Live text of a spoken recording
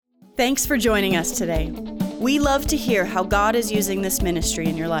Thanks for joining us today. We love to hear how God is using this ministry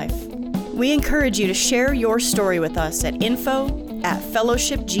in your life. We encourage you to share your story with us at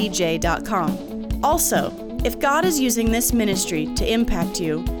info@fellowshipgj.com. Also, if God is using this ministry to impact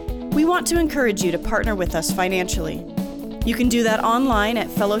you, we want to encourage you to partner with us financially. You can do that online at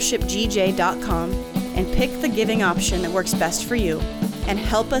fellowshipgj.com and pick the giving option that works best for you and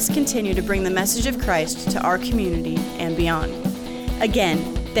help us continue to bring the message of Christ to our community and beyond.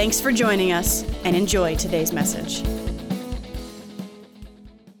 Again, thanks for joining us and enjoy today's message.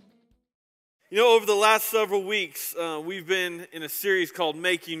 You know, over the last several weeks, we've been in a series called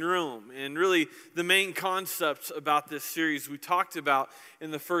Making Room. And really, the main concepts about this series we talked about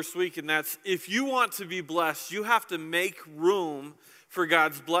in the first week, and that's if you want to be blessed, you have to make room for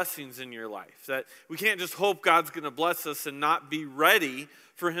God's blessings in your life. That we can't just hope God's going to bless us and not be ready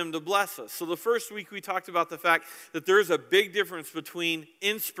for Him to bless us. So the first week we talked about the fact that there's a big difference between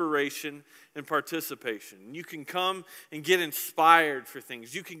inspiration and participation. You can come and get inspired for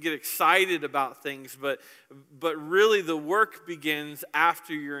things. You can get excited about things, but really the work begins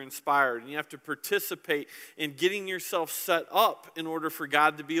after you're inspired. And you have to participate in getting yourself set up in order for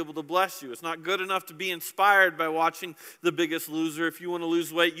God to be able to bless you. It's not good enough to be inspired by watching The Biggest Loser. If you want to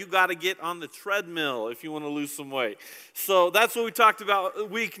lose weight, you got to get on the treadmill if you want to lose some weight. So that's what we talked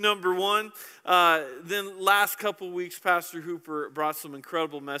about week number one. Then last couple weeks, Pastor Hooper brought some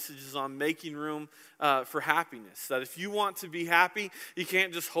incredible messages on making room for happiness. That if you want to be happy, you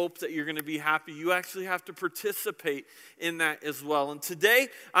can't just hope that you're going to be happy. You actually have to participate in that as well. And today,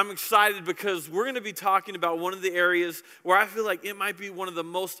 I'm excited because we're going to be talking about one of the areas where I feel like it might be one of the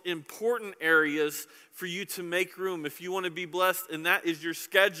most important areas for you to make room if you want to be blessed, and that is your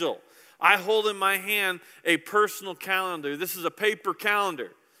schedule. I hold in my hand a personal calendar. This is a paper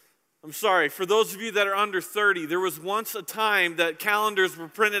calendar. I'm sorry, for those of you that are under 30, there was once a time that calendars were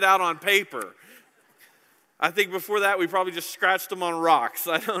printed out on paper. I think before that, we probably just scratched them on rocks.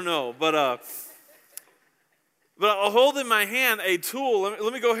 I don't know, but I'll hold in my hand a tool.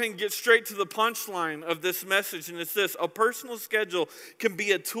 Let me go ahead and get straight to the punchline of this message, and it's this. A personal schedule can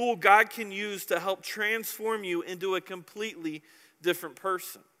be a tool God can use to help transform you into a completely different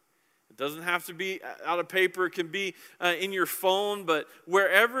person. It doesn't have to be out of paper. It can be in your phone, but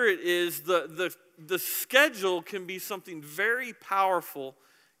wherever it is, the schedule can be something very powerful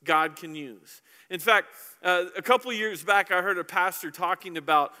God can use. In fact, a couple years back, I heard a pastor talking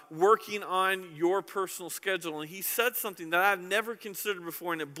about working on your personal schedule, and he said something that I've never considered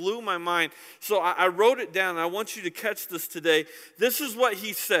before, and it blew my mind. So I wrote it down, and I want you to catch this today. This is what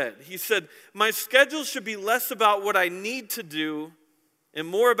he said. He said, "My schedule should be less about what I need to do and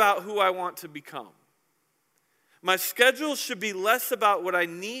more about who I want to become. My schedule should be less about what I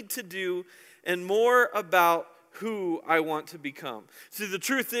need to do and more about who I want to become." See, the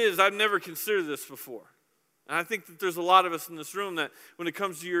truth is, I've never considered this before. And I think that there's a lot of us in this room that when it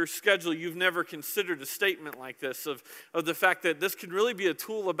comes to your schedule, you've never considered a statement like this of the fact that this could really be a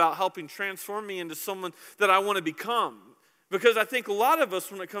tool about helping transform me into someone that I want to become. Because I think a lot of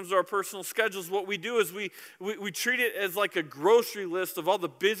us, when it comes to our personal schedules, what we do is we treat it as like a grocery list of all the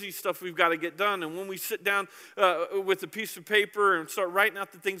busy stuff we've got to get done. And when we sit down with a piece of paper and start writing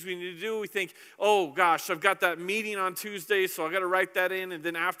out the things we need to do, we think, oh gosh, I've got that meeting on Tuesday, so I got to write that in. And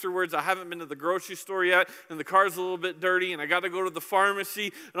then afterwards, I haven't been to the grocery store yet, and the car's a little bit dirty, and I got to go to the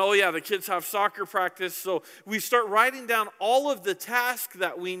pharmacy. And oh yeah, the kids have soccer practice. So we start writing down all of the tasks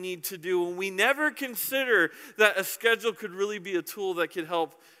that we need to do, and we never consider that a schedule could really be a tool that could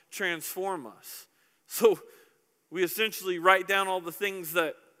help transform us. So we essentially write down all the things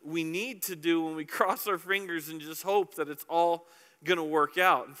that we need to do when we cross our fingers and just hope that it's all going to work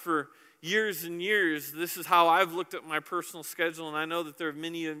out. And for years and years, this is how I've looked at my personal schedule, and I know that there are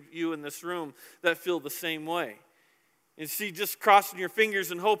many of you in this room that feel the same way. And see, just crossing your fingers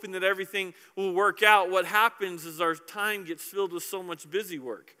and hoping that everything will work out, what happens is our time gets filled with so much busy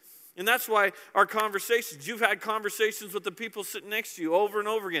work. And that's why our conversations, you've had conversations with the people sitting next to you over and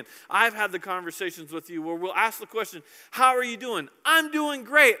over again. I've had the conversations with you where we'll ask the question, how are you doing? I'm doing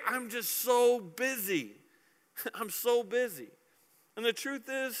great. I'm just so busy. I'm so busy. And the truth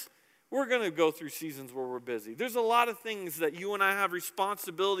is, we're going to go through seasons where we're busy. There's a lot of things that you and I have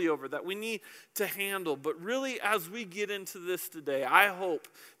responsibility over that we need to handle. But really, as we get into this today, I hope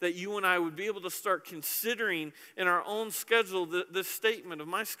that you and I would be able to start considering in our own schedule this statement of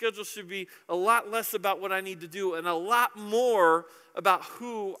my schedule should be a lot less about what I need to do and a lot more about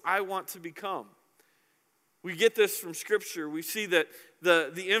who I want to become. We get this from Scripture. We see that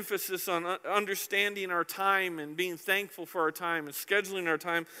the emphasis on understanding our time and being thankful for our time and scheduling our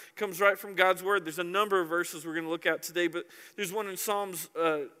time comes right from God's Word. There's a number of verses we're going to look at today, but there's one in Psalms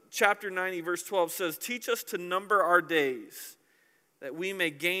chapter 90, verse 12 says, "Teach us to number our days, that we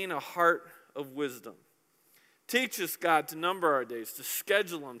may gain a heart of wisdom." Teach us, God, to number our days, to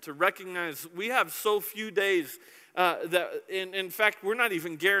schedule them, to recognize we have so few days that, in fact, we're not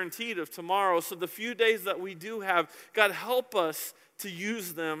even guaranteed of tomorrow. So the few days that we do have, God, help us to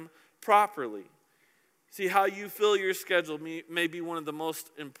use them properly. See, how you fill your schedule may be one of the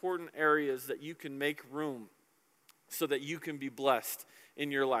most important areas that you can make room so that you can be blessed in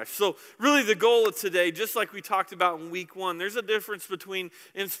your life. So really the goal of today, just like we talked about in week 1, there's a difference between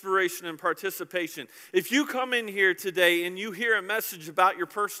inspiration and participation. If you come in here today and you hear a message about your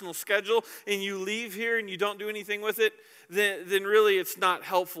personal schedule and you leave here and you don't do anything with it, then really it's not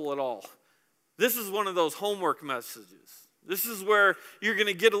helpful at all. This is one of those homework messages. This is where you're going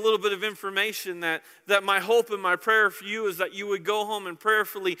to get a little bit of information that my hope and my prayer for you is that you would go home and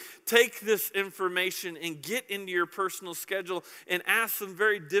prayerfully take this information and get into your personal schedule and ask some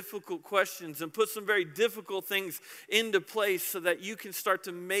very difficult questions and put some very difficult things into place so that you can start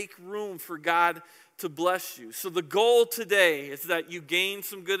to make room for God to bless you. So the goal today is that you gain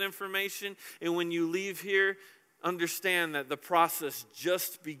some good information, and when you leave here, understand that the process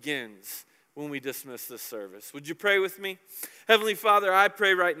just begins when we dismiss this service. Would you pray with me? Heavenly Father, I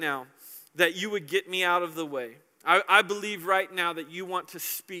pray right now that you would get me out of the way. I believe right now that you want to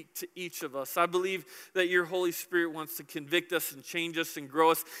speak to each of us. I believe that your Holy Spirit wants to convict us and change us and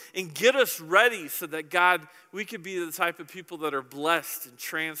grow us and get us ready so that, God, we could be the type of people that are blessed and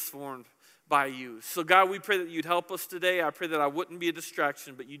transformed by you. So God, we pray that you'd help us today. I pray that I wouldn't be a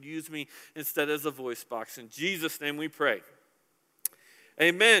distraction, but you'd use me instead as a voice box. In Jesus' name we pray.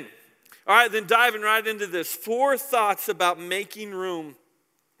 Amen. All right, then diving right into this. 4 thoughts about making room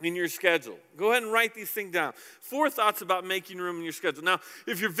in your schedule. Go ahead and write these things down. 4 thoughts about making room in your schedule. Now,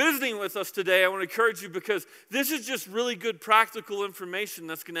 if you're visiting with us today, I want to encourage you because this is just really good practical information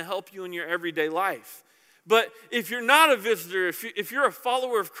that's going to help you in your everyday life. But if you're not a visitor, if you're a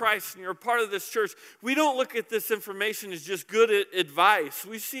follower of Christ and you're a part of this church, we don't look at this information as just good advice.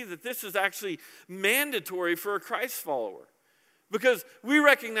 We see that this is actually mandatory for a Christ follower. Because we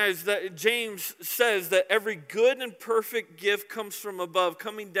recognize that James says that every good and perfect gift comes from above,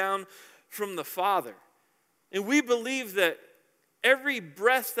 coming down from the Father. And we believe that every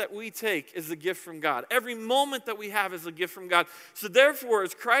breath that we take is a gift from God. Every moment that we have is a gift from God. So therefore,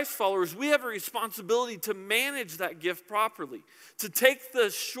 as Christ followers, we have a responsibility to manage that gift properly, to take the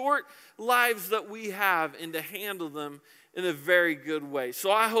short lives that we have and to handle them in a very good way.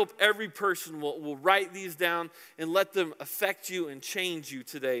 So I hope every person will write these down and let them affect you and change you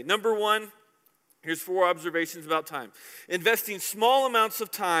today. Number 1, here's 4 observations about time. Investing small amounts of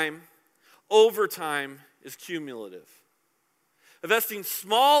time over time is cumulative. Investing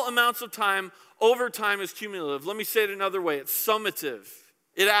small amounts of time over time is cumulative. Let me say it another way. It's summative.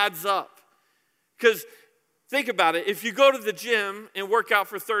 It adds up. Because think about it. If you go to the gym and work out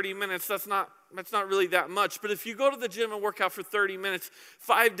for 30 minutes, that's not really that much. But if you go to the gym and work out for 30 minutes,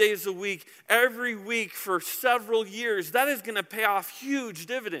 5 days a week, every week for several years, that is going to pay off huge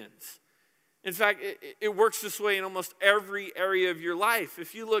dividends. In fact, it works this way in almost every area of your life.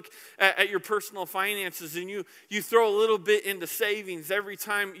 If you look at your personal finances and you throw a little bit into savings every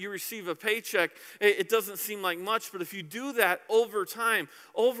time you receive a paycheck, it doesn't seem like much, but if you do that over time,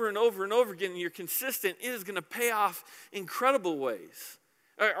 over and over and over again, and you're consistent, it is going to pay off incredible ways.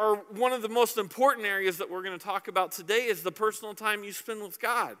 Or one of the most important areas that we're going to talk about today is the personal time you spend with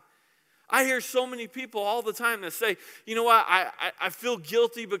God. I hear so many people all the time that say, you know what, I feel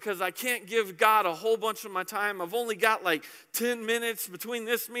guilty because I can't give God a whole bunch of my time. I've only got like 10 minutes between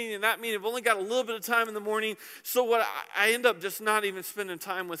this meeting and that meeting. I've only got a little bit of time in the morning. So what I end up just not even spending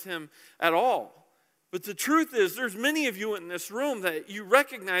time with him at all. But the truth is, there's many of you in this room that you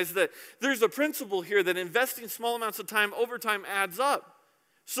recognize that there's a principle here that investing small amounts of time over time adds up.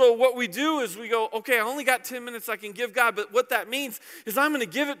 So what we do is we go, okay, I only got 10 minutes I can give God, but what that means is I'm going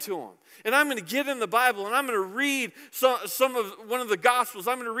to give it to him. And I'm going to get in the Bible, and I'm going to read one of the Gospels.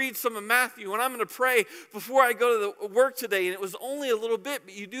 I'm going to read some of Matthew, and I'm going to pray before I go to the work today. And it was only a little bit,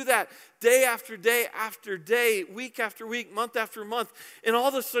 but you do that day after day after day, week after week, month after month. And all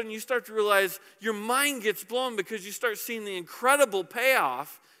of a sudden you start to realize your mind gets blown because you start seeing the incredible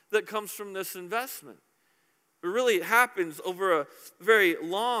payoff that comes from this investment. But really, it happens over a very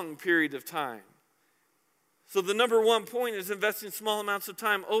long period of time. So the number 1 point is investing small amounts of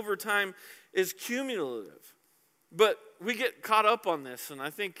time over time is cumulative. But we get caught up on this, and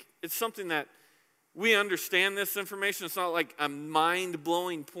I think it's something that We understand this information. It's not like a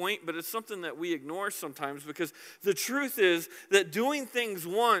mind-blowing point, but it's something that we ignore sometimes because the truth is that doing things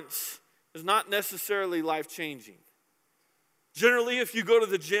once is not necessarily life-changing. Generally, if you go to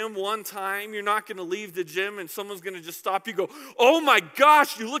the gym one time, you're not going to leave the gym and someone's going to just stop you and go, oh my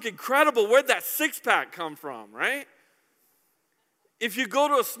gosh, you look incredible. Where'd that six-pack come from, right? If you go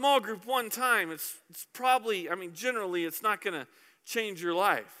to a small group one time, it's probably, generally it's not going to change your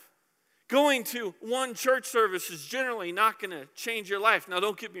life. Going to one church service is generally not going to change your life. Now,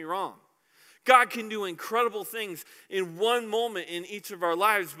 don't get me wrong. God can do incredible things in one moment in each of our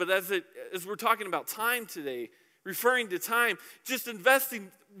lives, but as we're talking about time today, referring to time, just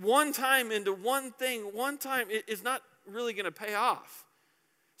investing one time into one thing, one time, is not really going to pay off.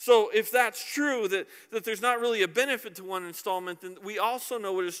 So if that's true, that there's not really a benefit to one installment, then we also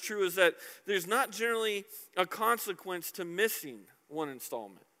know what is true is that there's not generally a consequence to missing one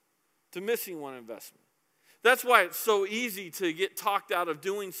installment, to missing one investment. That's why it's so easy to get talked out of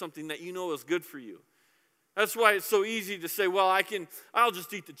doing something that you know is good for you. That's why it's so easy to say, well, I'll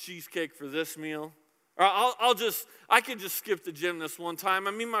just eat the cheesecake for this meal. Or I can just skip the gym this one time.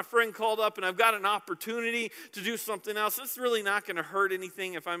 My friend called up and I've got an opportunity to do something else. It's really not going to hurt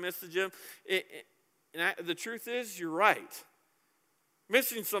anything if I miss the gym. The truth is, you're right.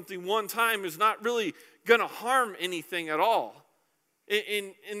 Missing something one time is not really going to harm anything at all.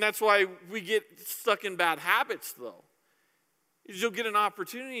 And that's why we get stuck in bad habits, though. You'll get an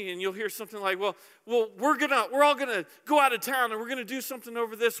opportunity and you'll hear something like, well, we're all gonna go out of town and we're gonna do something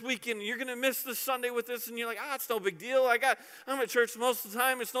over this weekend. And you're gonna miss this Sunday with this, and you're like, it's no big deal. I'm at church most of the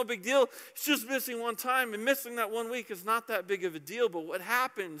time. It's no big deal. It's just missing one time, and missing that one week is not that big of a deal. But what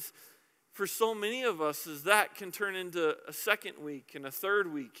happens for so many of us is that can turn into a second week and a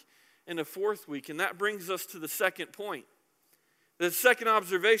third week and a fourth week, and that brings us to the second point. The second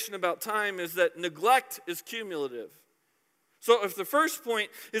observation about time is that neglect is cumulative. So if the first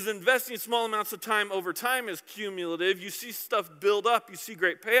point is investing small amounts of time over time is cumulative, you see stuff build up, you see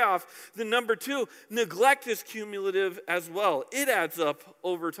great payoff, then number two, neglect is cumulative as well. It adds up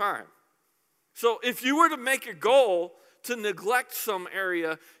over time. So if you were to make a goal to neglect some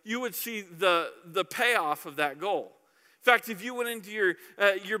area, you would see the payoff of that goal. In fact, if you went into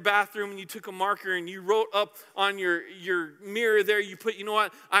your bathroom and you took a marker and you wrote up on your mirror there, you put,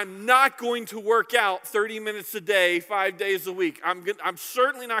 I'm not going to work out 30 minutes a day, 5 days a week. I'm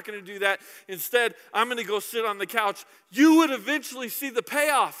certainly not going to do that. Instead, I'm going to go sit on the couch. You would eventually see the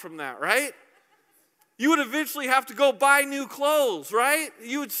payoff from that, right? You would eventually have to go buy new clothes, right?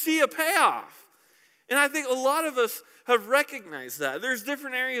 You would see a payoff. And I think a lot of us have recognized that. There's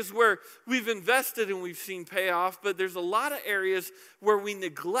different areas where we've invested and we've seen payoff, but there's a lot of areas where we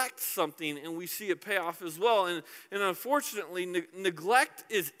neglect something and we see a payoff as well. And unfortunately, neglect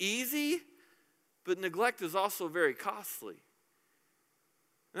is easy, but neglect is also very costly.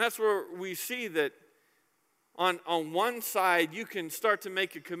 And that's where we see that on one side, you can start to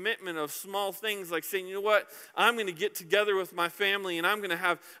make a commitment of small things like saying, you know what, I'm going to get together with my family and I'm going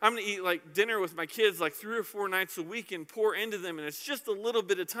to eat like dinner with my kids like 3 or 4 nights a week and pour into them. And it's just a little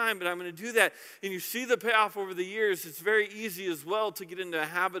bit of time, but I'm going to do that. And you see the payoff over the years. It's very easy as well to get into a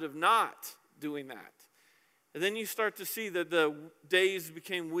habit of not doing that. And then you start to see that the days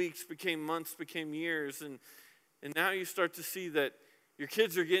became weeks, became months, became years. And now you start to see that your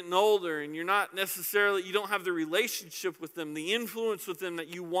kids are getting older and you don't have the relationship with them, the influence with them that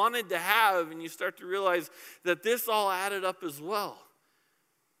you wanted to have, and you start to realize that this all added up as well.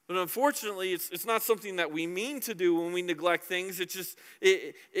 But unfortunately, it's not something that we mean to do when we neglect things.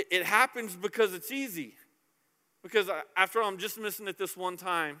 It happens because it's easy. Because after all, I'm just missing it this one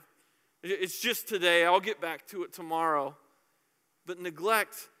time. It's just today. I'll get back to it tomorrow. But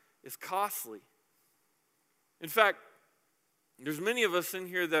neglect is costly. In fact, there's many of us in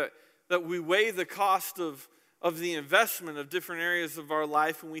here that we weigh the cost of the investment of different areas of our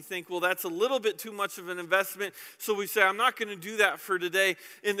life, and we think, well, that's a little bit too much of an investment, so we say, I'm not going to do that for today.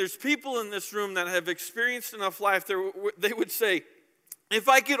 And there's people in this room that have experienced enough life, they would say, if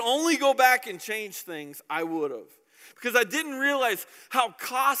I could only go back and change things, I would have. Because I didn't realize how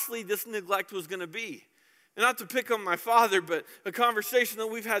costly this neglect was going to be. And not to pick on my father, but a conversation that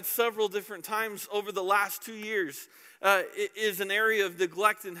we've had several different times over the last 2 years is an area of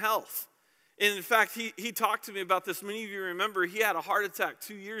neglect in health. And in fact, he talked to me about this. Many of you remember he had a heart attack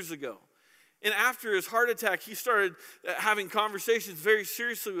 2 years ago. And after his heart attack, he started having conversations very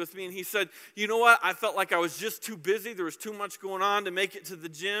seriously with me. And he said, you know what? I felt like I was just too busy. There was too much going on to make it to the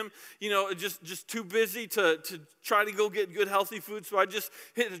gym. Just too busy to try to go get good, healthy food. So I just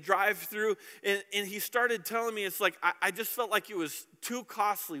hit a drive-through. And he started telling me, it's like, I just felt like it was too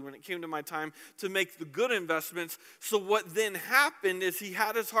costly when it came to my time to make the good investments. So what then happened is he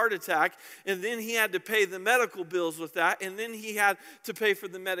had his heart attack, and then he had to pay the medical bills with that, and then he had to pay for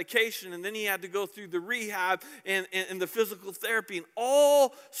the medication, and then he had to go through the rehab and the physical therapy and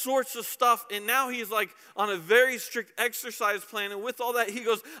all sorts of stuff. And now he's like on a very strict exercise plan, and with all that, he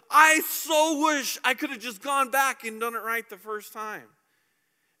goes, I so wish I could have just gone back and done it right the first time.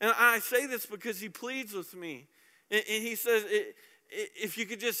 And I say this because he pleads with me. And he says, if you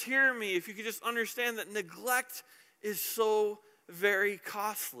could just hear me, if you could just understand that neglect is so very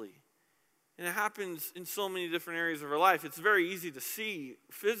costly. And it happens in so many different areas of our life. It's very easy to see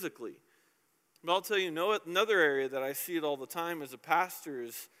physically. But I'll tell you, another area that I see it all the time as a pastor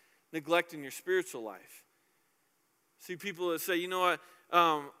is neglecting your spiritual life. See people that say, you know what,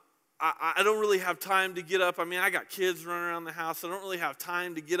 I don't really have time to get up. I mean, I got kids running around the house. I don't really have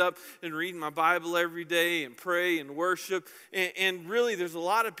time to get up and read my Bible every day and pray and worship. And really, there's a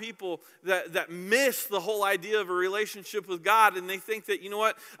lot of people that miss the whole idea of a relationship with God. And they think that, you know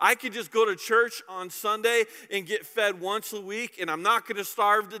what, I could just go to church on Sunday and get fed once a week, and I'm not going to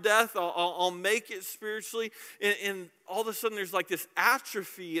starve to death. I'll make it spiritually. And all of a sudden there's like this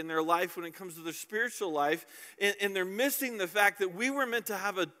atrophy in their life when it comes to their spiritual life, and they're missing the fact that we were meant to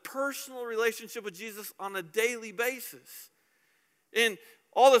have a personal relationship with Jesus on a daily basis. And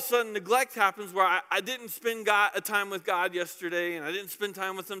all of a sudden neglect happens where I didn't spend time with God yesterday, and I didn't spend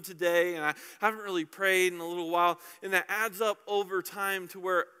time with him today, and I haven't really prayed in a little while, and that adds up over time to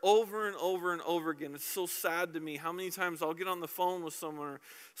where over and over and over again, it's so sad to me how many times I'll get on the phone with someone, or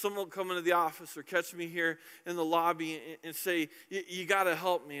someone will come into the office or catch me here in the lobby and say, you got to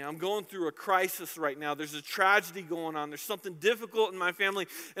help me. I'm going through a crisis right now. There's a tragedy going on. There's something difficult in my family,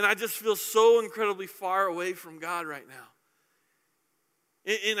 and I just feel so incredibly far away from God right now.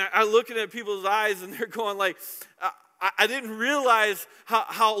 And I looking at people's eyes, and they're going like, I didn't realize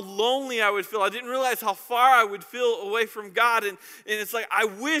how lonely I would feel. I didn't realize how far I would feel away from God. And it's like, I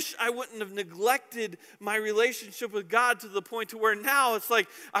wish I wouldn't have neglected my relationship with God to the point to where now it's like,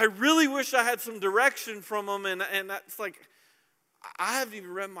 I really wish I had some direction from him. And that's like, I haven't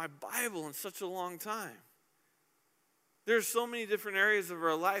even read my Bible in such a long time. There's so many different areas of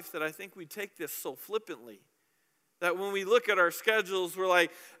our life that I think we take this so flippantly. That when we look at our schedules, we're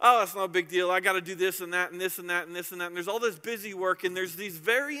like, oh, it's not a big deal. I got to do this and that and this and that and this and that. And there's all this busy work, and there's these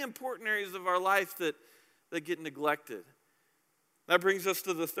very important areas of our life that get neglected. That brings us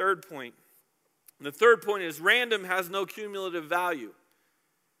to the third point. And the third point is random has no cumulative value.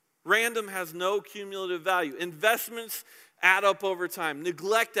 Random has no cumulative value. Investments add up over time.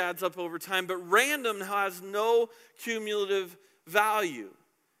 Neglect adds up over time, but random has no cumulative value.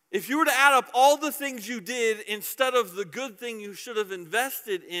 If you were to add up all the things you did instead of the good thing you should have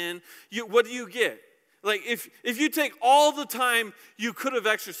invested in, what do you get? Like if you take all the time you could have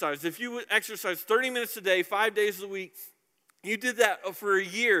exercised, if you would exercise 30 minutes a day, 5 days a week, you did that for a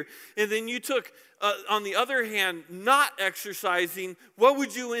year, and then you took, on the other hand, not exercising, what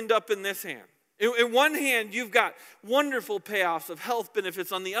would you end up in this hand? In one hand, you've got wonderful payoffs of health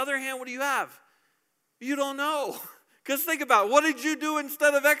benefits. On the other hand, what do you have? You don't know. Because think about it, what did you do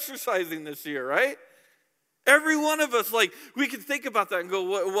instead of exercising this year, right? Every one of us, like, we can think about that and go,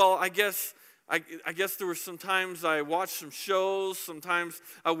 well, I guess there were some times I watched some shows, sometimes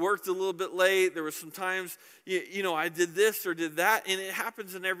I worked a little bit late, there were some times, I did this or did that, and it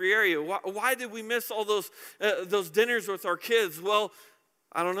happens in every area. Why did we miss all those dinners with our kids? Well,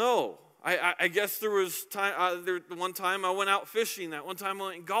 I don't know. I guess there was time. One time I went out fishing. That one time I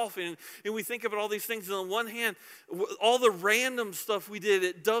went golfing. And we think about all these things. And on one hand, all the random stuff we did,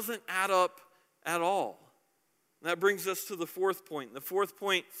 it doesn't add up at all. And that brings us to the fourth point. The fourth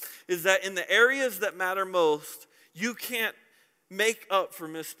point is that in the areas that matter most, you can't make up for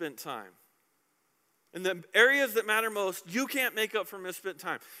misspent time. In the areas that matter most, you can't make up for misspent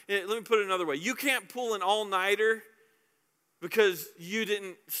time. Let me put it another way. You can't pull an all-nighter because you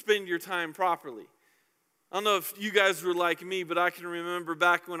didn't spend your time properly. I don't know if you guys were like me, but I can remember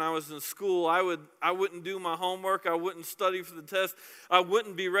back when I was in school, I wouldn't do my homework, I wouldn't study for the test, I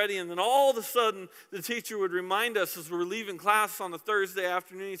wouldn't be ready, and then all of a sudden, the teacher would remind us as we're leaving class on a Thursday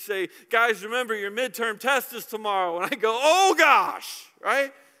afternoon, he'd say, guys, remember your midterm test is tomorrow, and I go, oh gosh,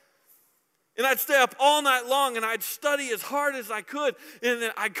 right? And I'd stay up all night long, and I'd study as hard as I could. And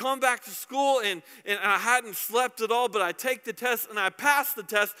then I'd come back to school, and I hadn't slept at all, but I'd take the test, and I passed the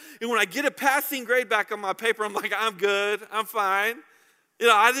test. And when I get a passing grade back on my paper, I'm like, I'm good, I'm fine. In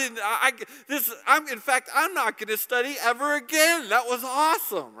fact, I'm not going to study ever again. That was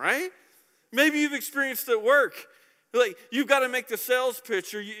awesome, right? Maybe you've experienced it at work. Like, you've got to make the sales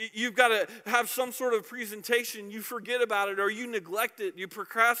pitch, or you've got to have some sort of presentation. You forget about it, or you neglect it. You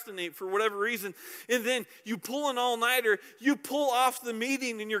procrastinate for whatever reason. And then you pull an all-nighter. You pull off the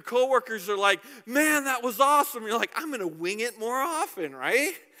meeting, and your coworkers are like, man, that was awesome. You're like, I'm going to wing it more often,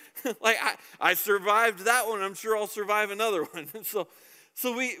 right? Like, I survived that one. I'm sure I'll survive another one.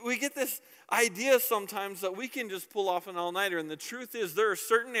 So we get this idea sometimes that we can just pull off an all-nighter. And the truth is, there are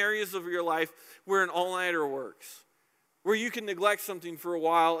certain areas of your life where an all-nighter works, where you can neglect something for a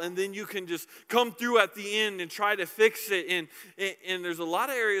while and then you can just come through at the end and try to fix it. And there's a lot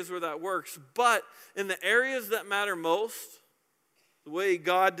of areas where that works. But in the areas that matter most, the way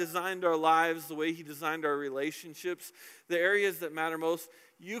God designed our lives, the way he designed our relationships, the areas that matter most,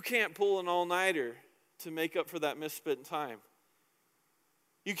 you can't pull an all-nighter to make up for that misspent time.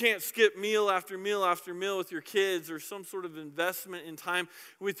 You can't skip meal after meal after meal with your kids, or some sort of investment in time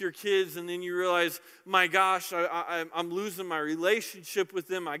with your kids, and then you realize, my gosh, I'm losing my relationship with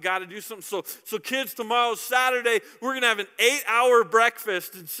them. I got to do something. So kids, tomorrow's Saturday. We're going to have an 8-hour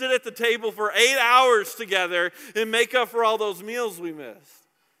breakfast and sit at the table for 8 hours together and make up for all those meals we missed.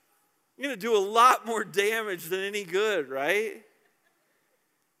 You're going to do a lot more damage than any good, right?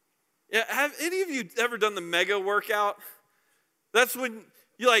 Yeah, have any of you ever done the mega workout? That's when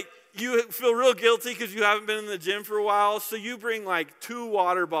you feel real guilty because you haven't been in the gym for a while, so you bring like 2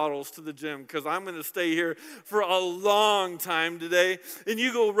 water bottles to the gym because I'm going to stay here for a long time today. And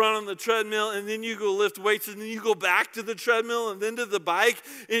you go run on the treadmill, and then you go lift weights, and then you go back to the treadmill and then to the bike,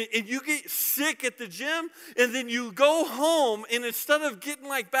 and you get sick at the gym, and then you go home, and instead of getting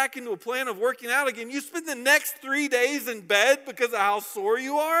like back into a plan of working out again, you spend the next 3 days in bed because of how sore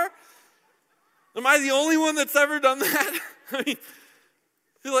you are. Am I the only one that's ever done that? I mean,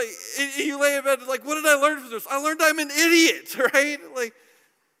 you lay in bed like, what did I learn from this? I learned I'm an idiot, right? Like,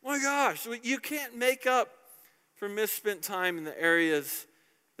 my gosh, you can't make up for misspent time in the areas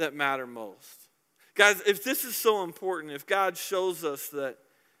that matter most. Guys, if this is so important, if God shows us that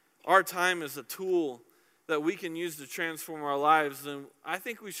our time is a tool that we can use to transform our lives, then I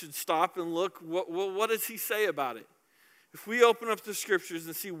think we should stop and look, what does he say about it? If we open up the scriptures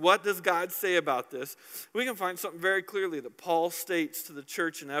and see what does God say about this, we can find something very clearly that Paul states to the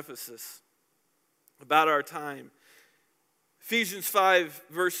church in Ephesus about our time. Ephesians 5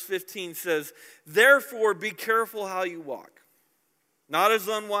 verse 15 says, therefore be careful how you walk, not as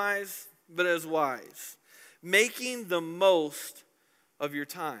unwise, but as wise, making the most of your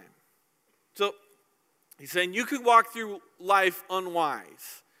time. So he's saying you could walk through life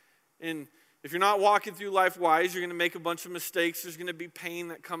unwise. And if you're not walking through life wise, you're going to make a bunch of mistakes. There's going to be pain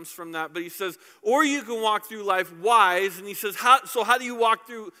that comes from that. But he says, or you can walk through life wise. And he says, how do you walk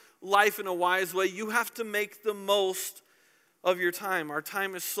through life in a wise way? You have to make the most of your time. Our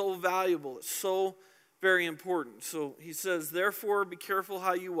time is so valuable. It's so very important. So he says, therefore, be careful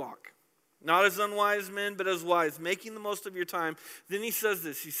how you walk. Not as unwise men, but as wise, making the most of your time. Then he says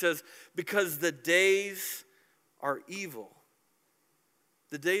this. He says, because the days are evil.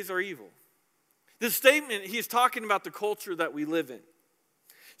 The days are evil. This statement, he's talking about the culture that we live in.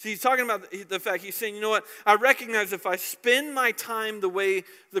 So he's talking about the fact, he's saying, you know what, I recognize if I spend my time the way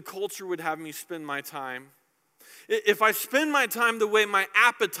the culture would have me spend my time, if I spend my time the way my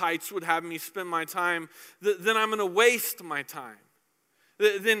appetites would have me spend my time, then I'm going to waste my time.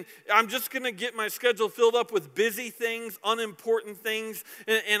 Then I'm just going to get my schedule filled up with busy things, unimportant things,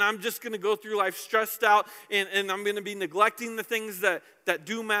 and I'm just going to go through life stressed out, and I'm going to be neglecting the things that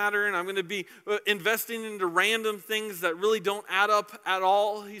do matter, and I'm going to be investing into random things that really don't add up at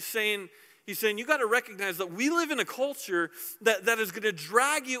all. He's saying you got to recognize that we live in a culture that is going to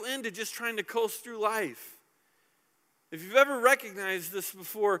drag you into just trying to coast through life. If you've ever recognized this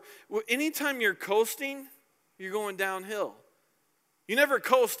before, anytime you're coasting, you're going downhill. You never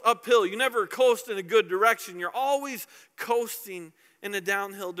coast uphill. You never coast in a good direction. You're always coasting in a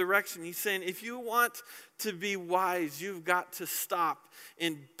downhill direction. He's saying if you want to be wise, you've got to stop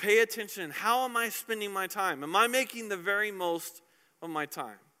and pay attention. How am I spending my time? Am I making the very most of my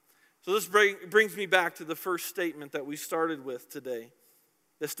time? So this brings me back to the first statement that we started with today.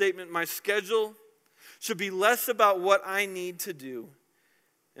 The statement, my schedule should be less about what I need to do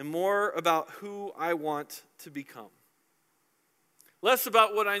and more about who I want to become. Less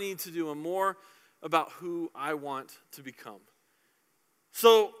about what I need to do and more about who I want to become.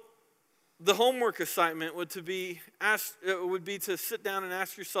 So the homework assignment would be to sit down and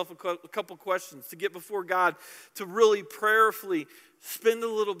ask yourself a couple questions, to get before God, to really prayerfully spend a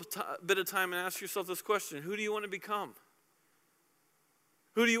little bit of time and ask yourself this question. Who do you want to become?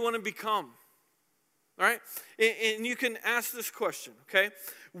 Who do you want to become? All right? And you can ask this question, okay?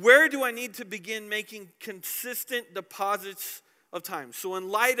 Where do I need to begin making consistent deposits of time? So in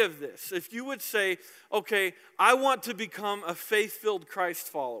light of this, if you would say, okay, I want to become a faith-filled Christ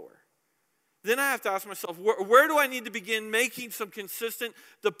follower, then I have to ask myself, where do I need to begin making some consistent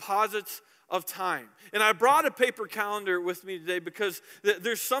deposits of time? And I brought a paper calendar with me today because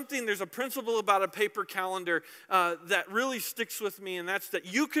there's a principle about a paper calendar that really sticks with me, and that's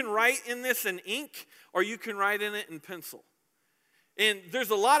that you can write in this in ink or you can write in it in pencil. And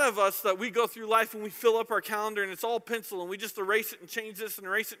there's a lot of us that we go through life and we fill up our calendar and it's all pencil and we just erase it and change this and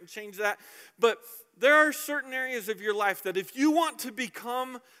erase it and change that. But there are certain areas of your life that if you want to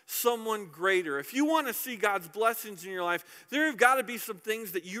become someone greater, if you want to see God's blessings in your life, there have got to be some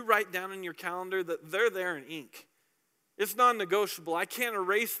things that you write down in your calendar that they're there in ink. It's non-negotiable. I can't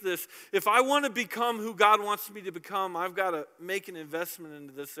erase this. If I want to become who God wants me to become, I've got to make an investment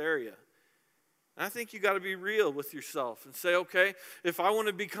into this area. I think you got to be real with yourself and say, okay, if I want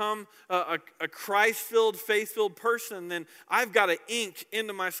to become a Christ-filled, faith-filled person, then I've got to ink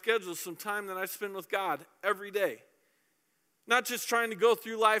into my schedule some time that I spend with God every day. Not just trying to go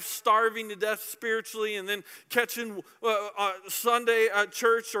through life starving to death spiritually and then catching Sunday at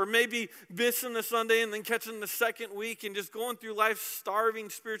church, or maybe missing the Sunday and then catching the second week and just going through life starving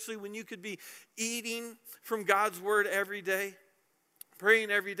spiritually when you could be eating from God's word every day.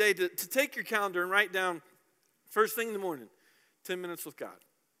 Praying every day, to take your calendar and write down first thing in the morning, 10 minutes with God,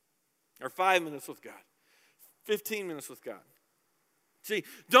 or 5 minutes with God, 15 minutes with God. See,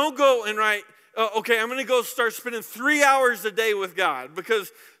 don't go and write, okay, I'm going to go start spending 3 hours a day with God,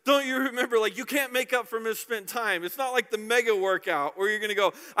 because don't you remember, like, you can't make up for misspent time. It's not like the mega workout where you're going to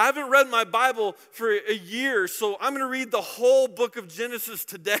go, I haven't read my Bible for a year, so I'm going to read the whole book of Genesis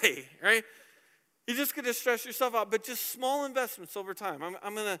today, right? You're just going to stress yourself out, but just small investments over time.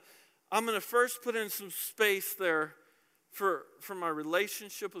 I'm gonna first put in some space there for my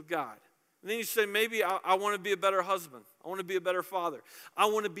relationship with God. And then you say, maybe I want to be a better husband. I want to be a better father. I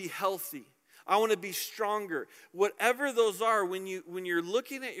want to be healthy. I want to be stronger. Whatever those are, when you're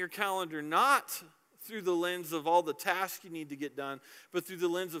looking at your calendar, not through the lens of all the tasks you need to get done, but through the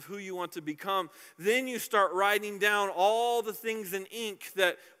lens of who you want to become, then you start writing down all the things in ink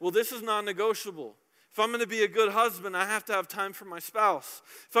that, well, this is non-negotiable. If I'm going to be a good husband, I have to have time for my spouse.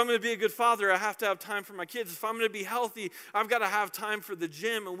 If I'm going to be a good father, I have to have time for my kids. If I'm going to be healthy, I've got to have time for the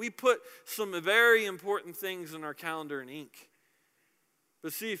gym. And we put some very important things in our calendar in ink.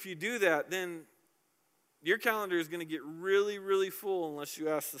 But see, if you do that, then your calendar is going to get really, really full unless you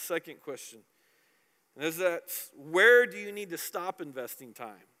ask the second question. And that's, where do you need to stop investing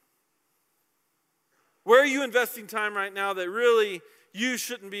time? Where are you investing time right now that really you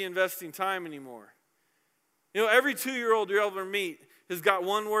shouldn't be investing time anymore? You know, every 2-year-old you'll ever meet has got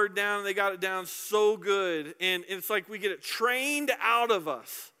one word down, and they got it down so good. And it's like we get it trained out of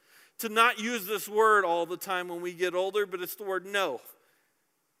us to not use this word all the time when we get older, but it's the word no.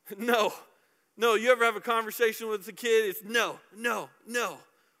 No. No, you ever have a conversation with a kid? It's no, no, no,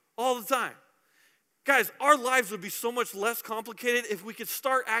 all the time. Guys, our lives would be so much less complicated if we could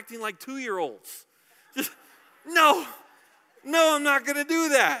start acting like 2-year-olds. Just, no, I'm not going to do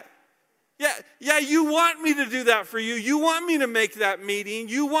that. Yeah, you want me to do that for you. You want me to make that meeting.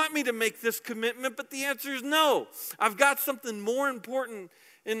 You want me to make this commitment, but the answer is no. I've got something more important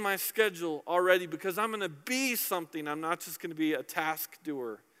in my schedule already because I'm going to be something. I'm not just going to be a task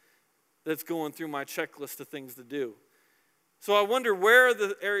doer that's going through my checklist of things to do. So I wonder, where are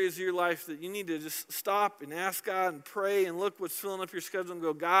the areas of your life that you need to just stop and ask God and pray and look what's filling up your schedule and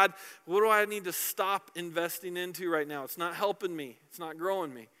go, God, what do I need to stop investing into right now? It's not helping me. It's not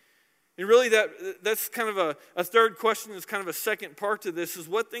growing me. And really that's kind of a third question, that's kind of a second part to this, is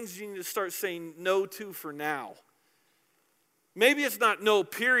what things do you need to start saying no to for now? Maybe it's not no,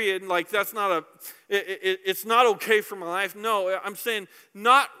 period, like that's not it's not okay for my life. No, I'm saying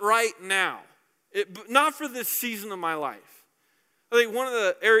not right now. Not for this season of my life. I think one of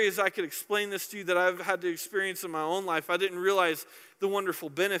the areas I could explain this to you that I've had to experience in my own life, I didn't realize the wonderful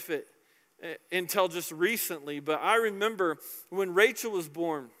benefit until just recently, but I remember when Rachel was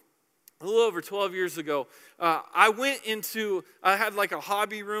born, a little over 12 years ago, I had like a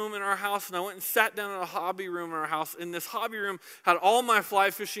hobby room in our house, and I went and sat down in a hobby room in our house, and this hobby room had all my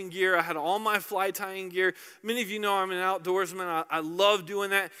fly fishing gear, I had all my fly tying gear. Many of you know I'm an outdoorsman, I love doing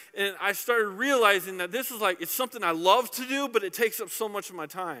that, and I started realizing that this is like, it's something I love to do, but it takes up so much of my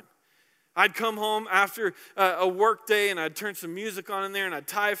time. I'd come home after a work day and I'd turn some music on in there and I'd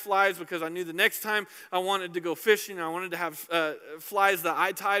tie flies because I knew the next time I wanted to go fishing, I wanted to have flies that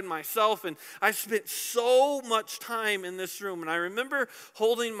I tied myself. And I spent so much time in this room. And I remember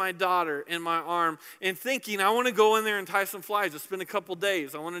holding my daughter in my arm and thinking, I want to go in there and tie some flies. It's been a couple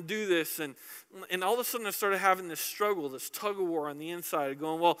days. I want to do this. And all of a sudden I started having this struggle, this tug of war on the inside,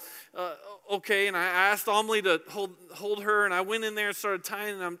 going, well, okay. And I asked Amelie to hold her, and I went in there and started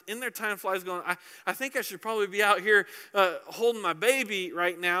tying, and I'm in there tying flies going, I think I should probably be out here holding my baby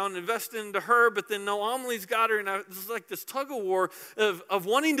right now and investing into her, but then no, Amelie's got her, and it's like this tug of war of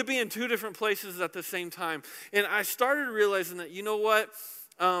wanting to be in two different places at the same time. And I started realizing that, you know what,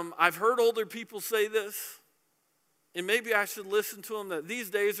 I've heard older people say this, and maybe I should listen to them, that these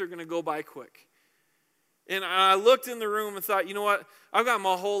days are going to go by quick. And I looked in the room and thought, you know what? I've got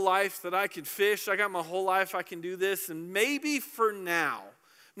my whole life that I can fish. I got my whole life I can do this. And maybe for now,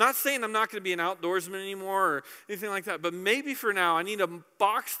 not saying I'm not going to be an outdoorsman anymore or anything like that, but maybe for now I need to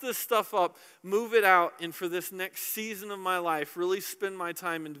box this stuff up, move it out, and for this next season of my life, really spend my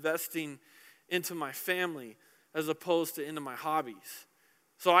time investing into my family as opposed to into my hobbies.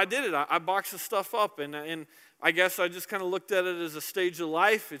 So I did it. I boxed the stuff up, and I guess I just kind of looked at it as a stage of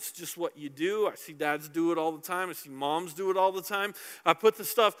life. It's just what you do. I see dads do it all the time. I see moms do it all the time. I put the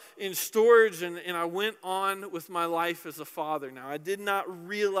stuff in storage, and I went on with my life as a father. Now, I did not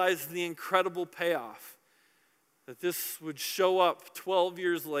realize the incredible payoff that this would show up 12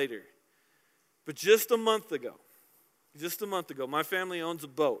 years later. But just a month ago, my family owns a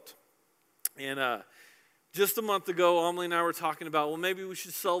boat. And just a month ago, Amelie and I were talking about, well, maybe we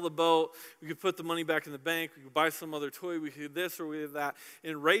should sell the boat. We could put the money back in the bank. We could buy some other toy. We could do this or we could do that.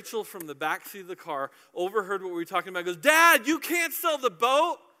 And Rachel from the backseat of the car overheard what we were talking about. Goes, Dad, you can't sell the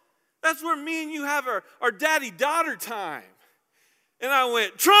boat. That's where me and you have our daddy-daughter time. And I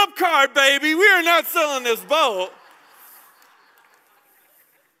went, trump card, baby. We are not selling this boat.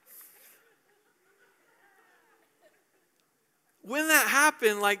 When that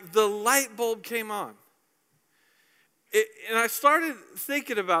happened, like the light bulb came on. And I started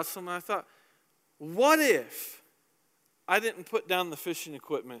thinking about something. I thought, what if I didn't put down the fishing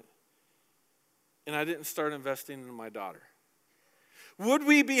equipment and I didn't start investing in my daughter? Would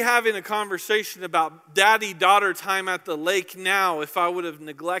we be having a conversation about daddy-daughter time at the lake now if I would have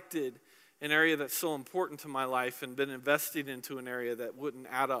neglected an area that's so important to my life and been investing into an area that wouldn't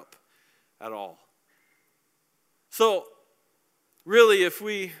add up at all? So, really, if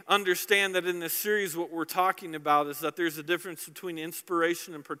we understand that in this series what we're talking about is that there's a difference between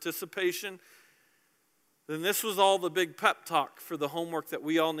inspiration and participation, then this was all the big pep talk for the homework that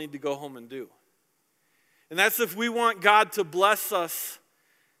we all need to go home and do. And that's if we want God to bless us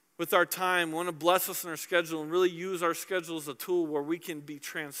with our time, want to bless us in our schedule and really use our schedule as a tool where we can be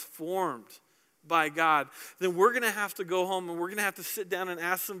transformed by God, then we're going to have to go home and we're going to have to sit down and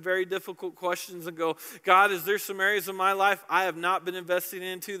ask some very difficult questions and go, God, is there some areas of my life I have not been investing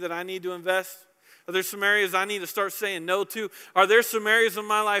into that I need to invest? Are there some areas I need to start saying no to? Are there some areas of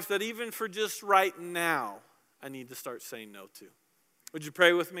my life that even for just right now, I need to start saying no to? Would you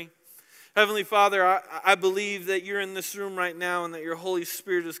pray with me? Heavenly Father, I believe that you're in this room right now and that your Holy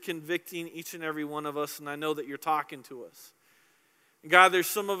Spirit is convicting each and every one of us, and I know that you're talking to us. God, there's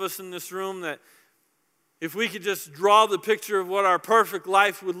some of us in this room that if we could just draw the picture of what our perfect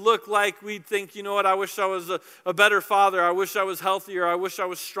life would look like, we'd think, you know what, I wish I was a better father. I wish I was healthier. I wish I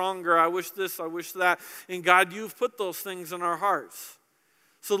was stronger. I wish this, I wish that. And God, you've put those things in our hearts.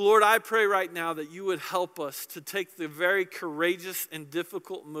 So Lord, I pray right now that you would help us to take the very courageous and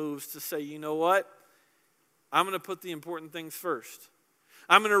difficult moves to say, you know what, I'm going to put the important things first.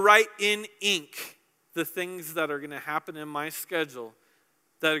 I'm going to write in ink the things that are going to happen in my schedule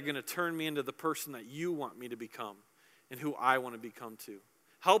that are going to turn me into the person that you want me to become and who I want to become too.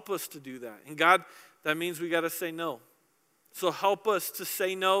 Help us to do that. And God, that means we got to say no. So help us to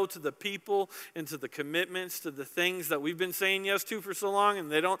say no to the people and to the commitments, to the things that we've been saying yes to for so long,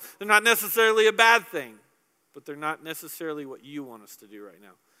 and they're not necessarily a bad thing, but they're not necessarily what you want us to do right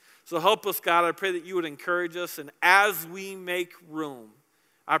now. So help us, God. I pray that you would encourage us, and as we make room,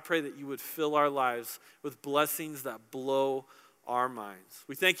 I pray that you would fill our lives with blessings that blow our minds.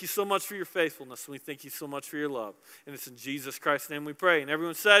 We thank you so much for your faithfulness, and we thank you so much for your love. And it's in Jesus Christ's name we pray. And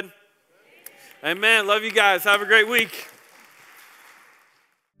everyone said, Amen. Love you guys. Have a great week.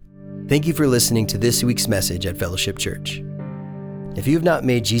 Thank you for listening to this week's message at Fellowship Church. If you have not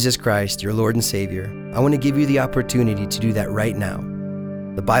made Jesus Christ your Lord and Savior, I want to give you the opportunity to do that right now.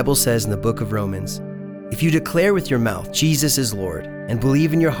 The Bible says in the book of Romans, if you declare with your mouth Jesus is Lord and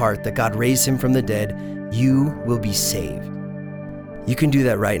believe in your heart that God raised him from the dead, you will be saved. You can do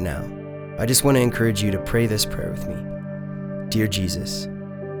that right now. I just want to encourage you to pray this prayer with me. Dear Jesus,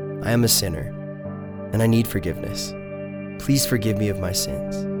 I am a sinner, and I need forgiveness. Please forgive me of my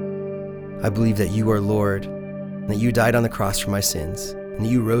sins. I believe that you are Lord, and that you died on the cross for my sins, and that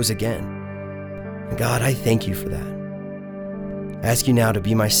you rose again. And God, I thank you for that. I ask you now to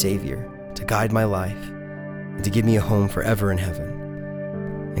be my Savior, to guide my life, and to give me a home forever in heaven.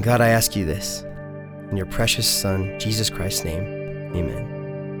 And God, I ask you this, in your precious Son, Jesus Christ's name,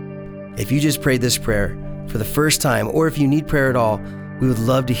 amen. If you just prayed this prayer for the first time, or if you need prayer at all, we would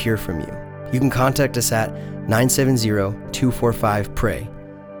love to hear from you. You can contact us at 970-245-PRAY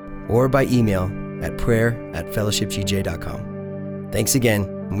or by email at prayer@fellowshipgj.com. Thanks again,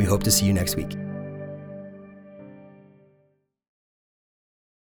 and we hope to see you next week.